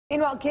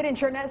Meanwhile, Caden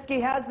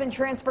Charnetski has been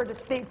transferred to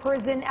state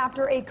prison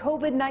after a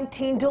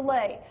COVID-19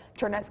 delay.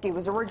 Charnetski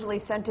was originally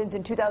sentenced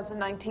in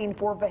 2019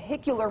 for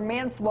vehicular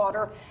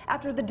manslaughter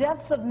after the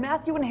deaths of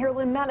Matthew and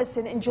Harlan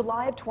Madison in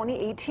July of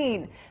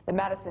 2018. The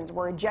Madisons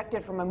were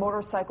ejected from a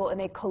motorcycle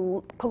in a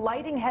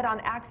colliding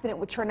head-on accident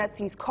with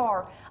Charnetski's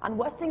car on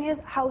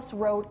Westinghouse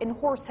Road in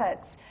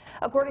Horseheads.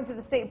 According to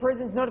the state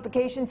prison's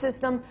notification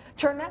system,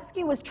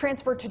 Charnetski was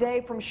transferred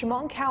today from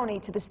Chemung County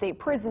to the state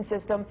prison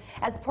system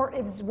as part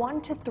of his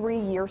 1 to 3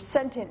 year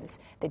sentence.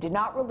 They did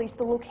not release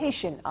the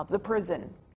location of the prison.